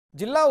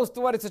ಜಿಲ್ಲಾ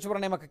ಉಸ್ತುವಾರಿ ಸಚಿವರ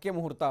ನೇಮಕಕ್ಕೆ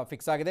ಮುಹೂರ್ತ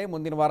ಫಿಕ್ಸ್ ಆಗಿದೆ.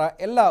 ಮುಂದಿನ ವಾರ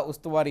ಎಲ್ಲ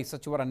ಉಸ್ತುವಾರಿ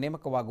ಸಚಿವರ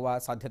ನೇಮಕವಾಗುವ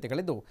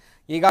ಸಾಧ್ಯತೆಗಳಿದ್ದು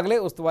ಈಗಾಗಲೇ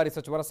ಉಸ್ತುವಾರಿ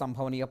ಸಚಿವರ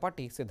ಸಂಭವನೀಯ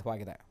ಪಟ್ಟಿ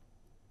ಸಿದ್ಧವಾಗಿದೆ.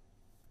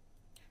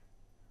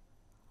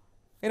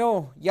 ಇನ್ನು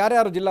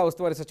ಯಾರ್ಯಾರು ಜಿಲ್ಲಾ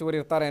ಉಸ್ತುವಾರಿ ಸಚಿವರು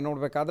ಇರ್ತಾರೆ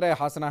ನೋಡಬೇಕಾದ್ರೆ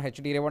ಹಾಸನ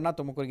ಎಚ್ ಡಿ ರೇವಣ್ಣ,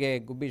 ತುಮಕೂರಿಗೆ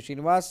ಗುಬ್ಬಿ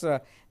ಶ್ರೀನಿವಾಸ್,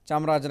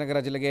 ಚಾಮರಾಜನಗರ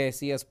ಜಿಲ್ಲೆಗೆ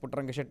CS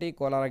ಪುಟ್ಟರಂಗಶೆಟ್ಟಿ,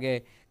 ಕೋಲಾರಗೆ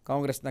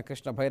ಕಾಂಗ್ರೆಸ್ನ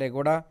ಕೃಷ್ಣ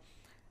ಬೈರೇಗೌಡ,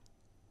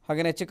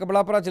 ಹಾಗೆಯೇ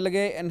ಚಿಕ್ಕಬಳ್ಳಾಪುರ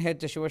ಜಿಲ್ಲೆಗೆ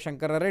NH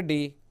Shivashankara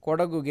Reddy,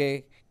 ಕೊಡಗುಗೆ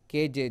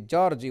KJ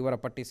George ಇವರ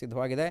ಪಟ್ಟಿ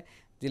ಸಿದ್ಧವಾಗಿದೆ.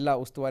 ಜಿಲ್ಲಾ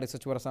ಉಸ್ತುವಾರಿ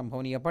ಸಚಿವರ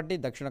ಸಂಭವನೀಯ ಪಟ್ಟಿ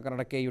ದಕ್ಷಿಣ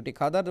ಕನ್ನಡಕ್ಕೆ UT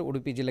ಖಾದರ್,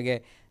 ಉಡುಪಿ ಜಿಲ್ಲೆಗೆ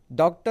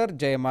ಡಾಕ್ಟರ್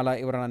ಜಯಮಾಲಾ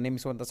ಇವರನ್ನು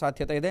ನೇಮಿಸುವಂಥ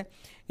ಸಾಧ್ಯತೆ ಇದೆ.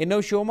 ಇನ್ನು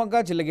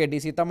ಶಿವಮೊಗ್ಗ ಜಿಲ್ಲೆಗೆ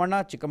DC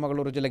ತಮ್ಮಣ್ಣ,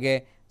 ಚಿಕ್ಕಮಗಳೂರು ಜಿಲ್ಲೆಗೆ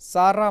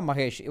ಸಾರಾ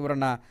ಮಹೇಶ್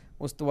ಇವರನ್ನು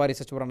ಉಸ್ತುವಾರಿ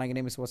ಸಚಿವರನ್ನಾಗಿ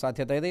ನೇಮಿಸುವ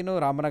ಸಾಧ್ಯತೆ ಇದೆ. ಇನ್ನು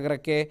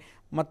ರಾಮನಗರಕ್ಕೆ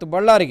ಮತ್ತು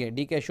ಬಳ್ಳಾರಿಗೆ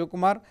DK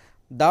ಶಿವಕುಮಾರ್,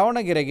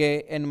 ದಾವಣಗೆರೆಗೆ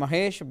N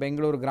ಮಹೇಶ್,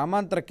 ಬೆಂಗಳೂರು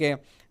ಗ್ರಾಮಾಂತರಕ್ಕೆ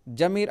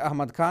ಜಮೀರ್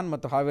ಅಹಮದ್ ಖಾನ್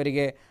ಮತ್ತು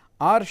ಹಾವೇರಿಗೆ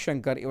R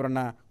ಶಂಕರ್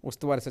ಇವರನ್ನು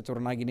ಉಸ್ತುವಾರಿ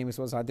ಸಚಿವರನ್ನಾಗಿ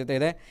ನೇಮಿಸುವ ಸಾಧ್ಯತೆ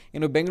ಇದೆ.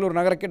 ಇನ್ನು ಬೆಂಗಳೂರು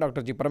ನಗರಕ್ಕೆ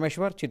ಡಾಕ್ಟರ್ G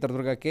ಪರಮೇಶ್ವರ್,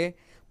 ಚಿತ್ರದುರ್ಗಕ್ಕೆ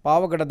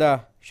ಪಾವಗಡದ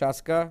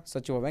ಶಾಸಕ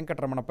ಸಚಿವ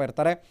ವೆಂಕಟರಮಣಪ್ಪ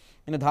ಇರ್ತಾರೆ.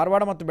 ಇನ್ನು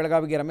ಧಾರವಾಡ ಮತ್ತು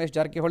ಬೆಳಗಾವಿಗೆ ರಮೇಶ್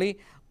ಜಾರಕಿಹೊಳಿ,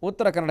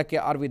 ಉತ್ತರ ಕನ್ನಡಕ್ಕೆ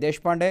RV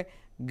ದೇಶಪಾಂಡೆ,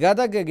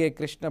 ಗದಗ್ಗೆ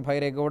ಕೃಷ್ಣ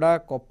ಬೈರೇಗೌಡ,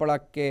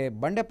 ಕೊಪ್ಪಳಕ್ಕೆ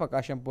ಬಂಡೆಪ್ಪ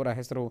ಕಾಶೆಂಪುರ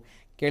ಹೆಸರು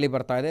ಕೇಳಿ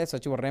ಬರ್ತಾ ಇದೆ.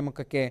 ಸಚಿವರ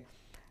ನೇಮಕಕ್ಕೆ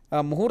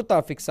ಮುಹೂರ್ತ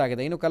ಫಿಕ್ಸ್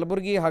ಆಗಿದೆ. ಇನ್ನು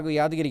ಕಲಬುರಗಿ ಹಾಗೂ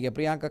ಯಾದಗಿರಿಗೆ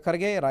ಪ್ರಿಯಾಂಕ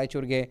ಖರ್ಗೆ,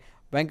 ರಾಯಚೂರಿಗೆ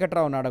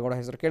ವೆಂಕಟರಾವ್ ನಾಡಗೌಡ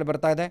ಹೆಸರು ಕೇಳಿ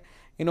ಬರ್ತಾ ಇದೆ.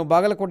 ಇನ್ನು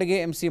ಬಾಗಲಕೋಟೆಗೆ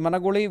MC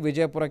ಮನಗೂಳಿ,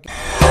 ವಿಜಯಪುರಕ್ಕೆ